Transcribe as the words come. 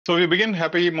So we begin.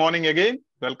 Happy morning again.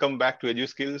 Welcome back to Edu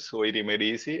Skills OET Made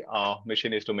Easy. Our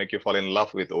mission is to make you fall in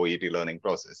love with OET learning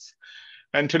process.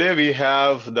 And today we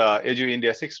have the Edu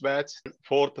India 6 batch,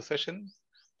 fourth session.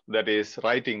 That is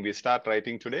writing. We start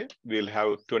writing today. We'll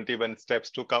have 21 steps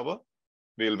to cover.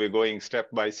 We'll be going step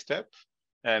by step.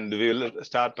 And we'll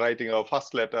start writing our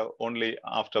first letter only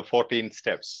after 14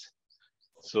 steps.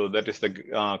 So that is the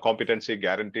competency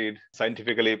guaranteed,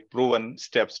 scientifically proven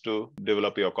steps to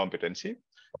develop your competency.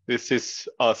 This is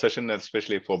a session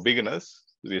especially for beginners.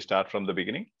 We start from the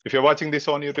beginning. If you're watching this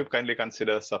on YouTube, kindly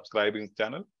consider subscribing to the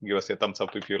channel. Give us a thumbs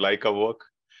up if you like our work.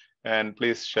 And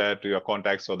please share to your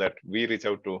contacts so that we reach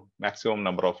out to maximum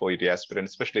number of OET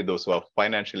aspirants, especially those who are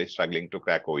financially struggling to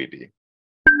crack OET.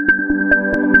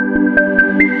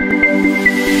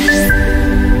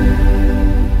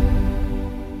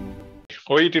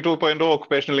 OET 2.0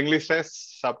 Occupational English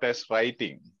Test, subtest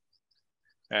writing.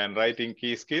 And writing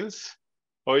key skills.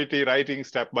 OET writing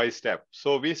step by step.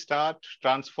 So we start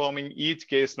transforming each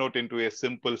case note into a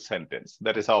simple sentence.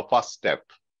 That is our first step.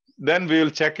 Then we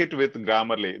will check it with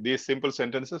Grammarly. These simple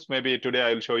sentences, maybe today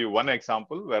I will show you one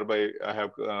example whereby I have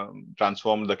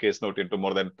transformed the case note into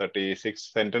more than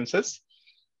 36 sentences.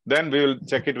 Then we will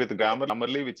check it with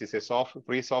Grammarly, which is a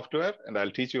free software, and I'll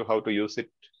teach you how to use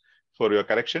it for your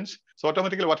corrections. So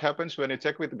automatically what happens when you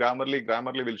check with Grammarly,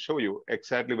 Grammarly will show you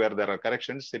exactly where there are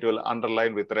corrections. It will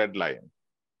underline with red line.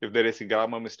 If there is a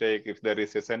grammar mistake, if there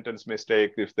is a sentence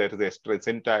mistake, if there is a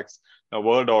syntax, a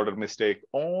word order mistake,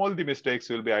 all the mistakes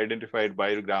will be identified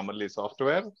by Grammarly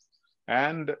software.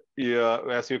 And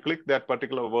as you click that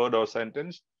particular word or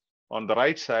sentence, on the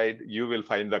right side, you will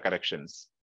find the corrections.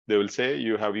 They will say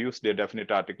you have used a definite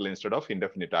article instead of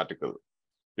indefinite article.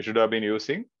 You should have been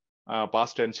using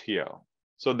past tense here.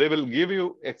 So they will give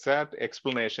you exact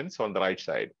explanations on the right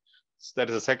side. So that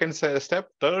is the second step.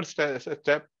 Third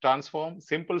step, transform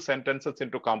simple sentences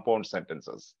into compound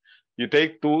sentences. You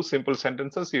take two simple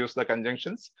sentences, use the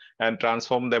conjunctions, and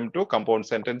transform them to compound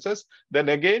sentences. Then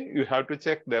again, you have to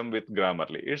check them with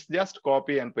Grammarly. It's just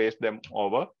copy and paste them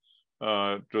over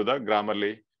to the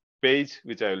Grammarly page,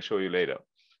 which I will show you later.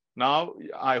 Now,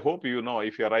 I hope you know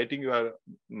if you're writing your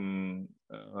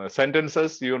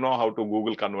sentences, you know how to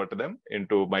Google convert them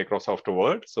into Microsoft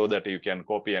Word so that you can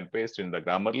copy and paste in the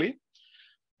Grammarly.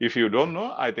 If you don't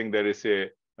know, I think there is a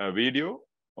video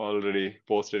already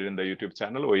posted in the YouTube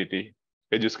channel, OET,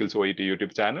 Edu Skills OET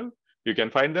YouTube channel. You can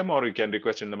find them or you can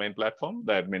request in the main platform.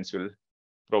 The admins will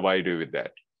provide you with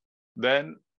that.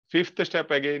 Then fifth step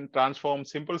again, transform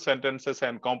simple sentences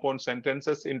and compound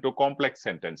sentences into complex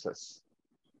sentences.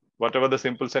 Whatever the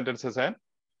simple sentences and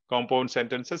compound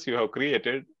sentences you have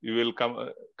created, you will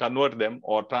convert them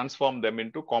or transform them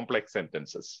into complex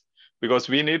sentences. Because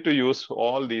we need to use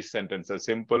all these sentences,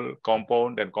 simple,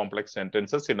 compound, and complex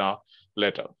sentences in our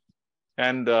letter.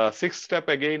 And sixth step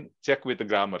again, check with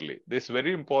Grammarly. This is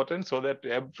very important so that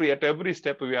at every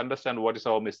step we understand what is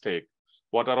our mistake.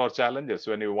 What are our challenges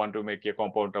when you want to make a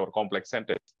compound or complex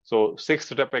sentence? So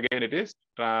sixth step again, it is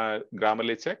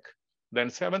Grammarly check.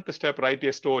 Then seventh step, write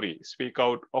a story, speak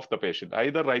out of the patient.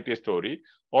 Either write a story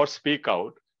or speak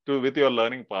out with your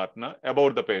learning partner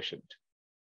about the patient.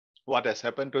 What has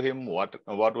happened to him, what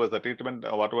was the treatment,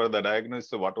 what were the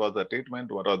diagnosis, what was the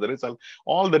treatment, what was the result,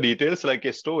 all the details like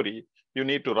a story you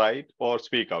need to write or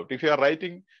speak out. If you are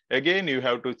writing, again, you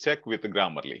have to check with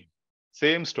Grammarly.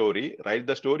 Same story, write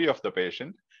the story of the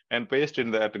patient and paste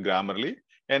in that Grammarly,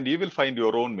 and you will find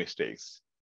your own mistakes.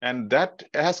 And that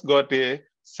has got a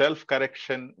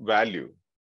self-correction value.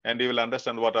 And you will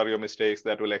understand what are your mistakes,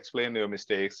 that will explain your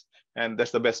mistakes. And that's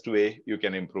the best way you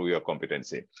can improve your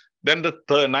competency. Then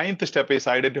the ninth step is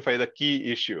identify the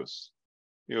key issues.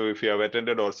 If you have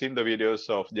attended or seen the videos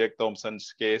of Jake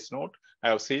Thompson's case note, I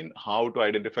have seen how to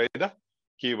identify the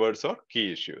keywords or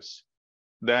key issues.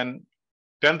 Then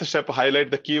 10th step, highlight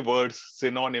the keywords,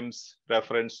 synonyms,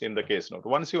 reference in the case note.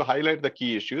 Once you highlight the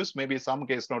key issues, maybe some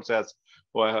case notes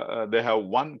they have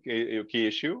one key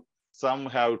issue. Some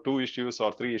have two issues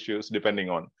or three issues, depending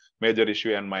on major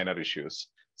issue and minor issues.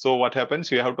 So what happens?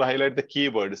 You have to highlight the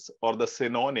keywords or the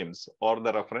synonyms or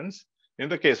the reference in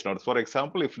the case notes. For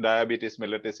example, if diabetes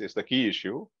mellitus is the key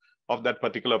issue of that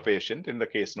particular patient in the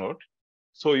case note,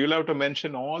 so you'll have to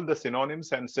mention all the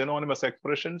synonyms and synonymous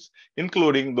expressions,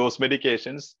 including those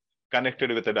medications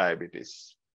connected with the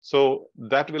diabetes. So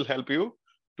that will help you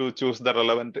to choose the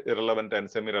relevant, irrelevant,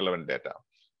 and semi-relevant data.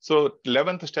 So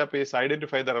 11th step is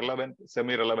identify the relevant,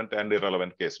 semi-relevant, and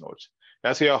irrelevant case notes.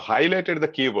 As you have highlighted the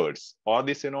keywords or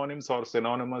the synonyms or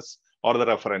synonymous or the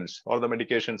reference or the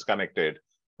medications connected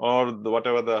or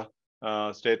whatever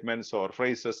the statements or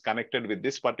phrases connected with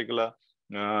this particular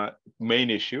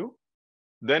main issue,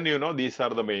 then you know these are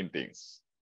the main things.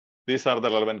 These are the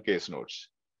relevant case notes.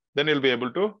 Then you'll be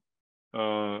able to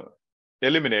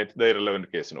eliminate the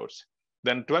irrelevant case notes.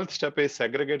 Then 12th step is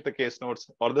segregate the case notes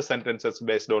or the sentences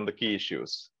based on the key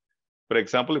issues. For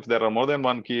example, if there are more than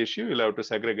one key issue, you'll have to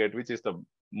segregate which is the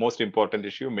most important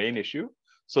issue, main issue.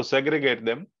 So segregate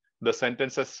them, the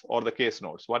sentences or the case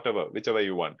notes, whichever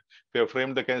you want. If you have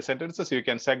framed the sentences, you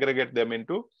can segregate them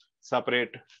into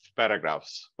separate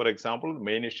paragraphs. For example,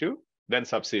 main issue, then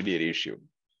subsidiary issue.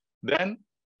 Then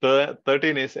the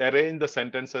 13 is arrange the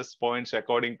sentences points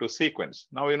according to sequence.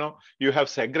 Now, you know, you have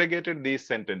segregated these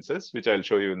sentences, which I'll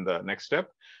show you in the next step.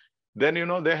 Then, you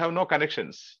know, they have no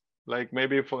connections. Like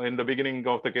maybe in the beginning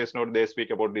of the case note, they speak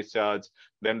about discharge,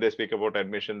 then they speak about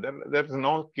admission. There's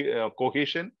no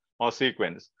cohesion or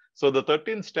sequence. So the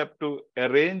 13th step to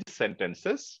arrange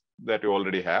sentences that you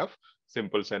already have,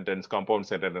 simple sentence, compound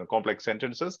sentence, and complex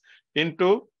sentences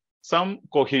into some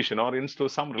cohesion or into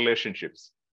some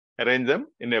relationships. Arrange them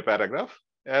in a paragraph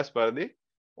as per the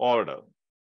order.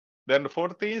 Then the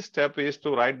 14th step is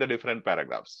to write the different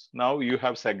paragraphs. Now you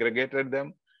have segregated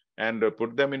them and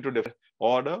put them into different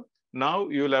order. Now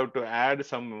you'll have to add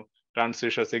some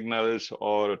transition signals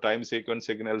or time sequence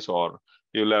signals, or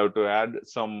you'll have to add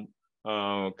some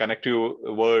connective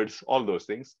words, all those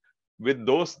things. With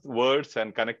those words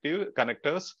and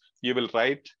connectors, you will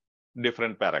write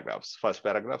different paragraphs. First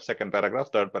paragraph, second paragraph,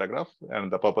 third paragraph, and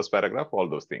the purpose paragraph, all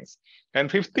those things. And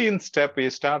 15th step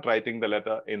is start writing the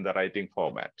letter in the writing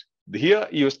format. Here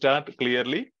you start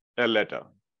clearly a letter.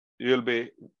 You'll be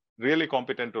really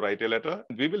competent to write a letter.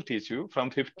 We will teach you from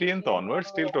 15th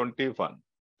onwards till 21.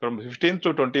 From 15th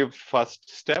to 21st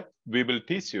step, we will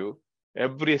teach you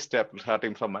every step,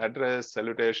 starting from address,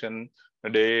 salutation,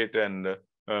 date, and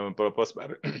purpose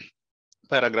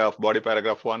paragraph, body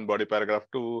paragraph 1, body paragraph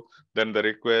 2, then the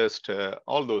request,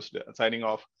 all those signing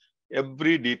off.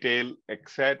 Every detail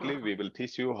exactly we will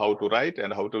teach you how to write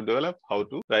and how to develop, how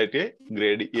to write a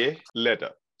grade A letter.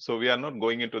 So we are not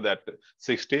going into that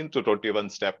 16 to 21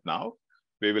 step now.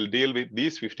 We will deal with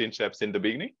these 15 steps in the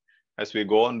beginning. As we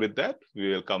go on with that, we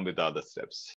will come with other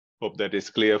steps. Hope that is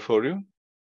clear for you.